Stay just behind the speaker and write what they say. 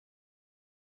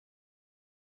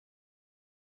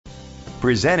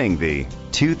Presenting the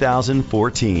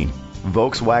 2014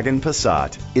 Volkswagen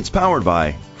Passat. It's powered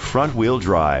by front-wheel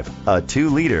drive, a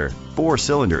 2-liter,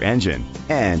 4-cylinder engine,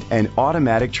 and an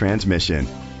automatic transmission.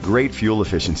 Great fuel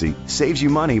efficiency saves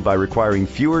you money by requiring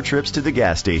fewer trips to the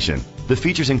gas station. The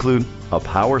features include a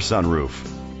power sunroof,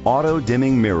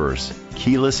 auto-dimming mirrors,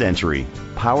 keyless entry,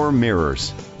 power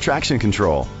mirrors, traction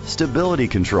control, stability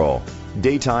control,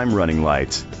 daytime running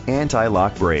lights,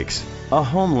 anti-lock brakes, a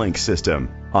home link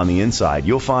system. On the inside,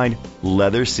 you'll find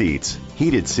leather seats,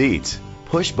 heated seats,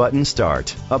 push-button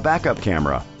start, a backup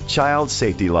camera, child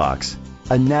safety locks,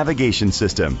 a navigation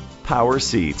system, power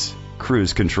seats,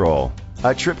 cruise control,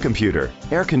 a trip computer,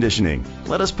 air conditioning.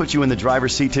 Let us put you in the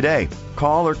driver's seat today.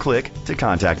 Call or click to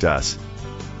contact us.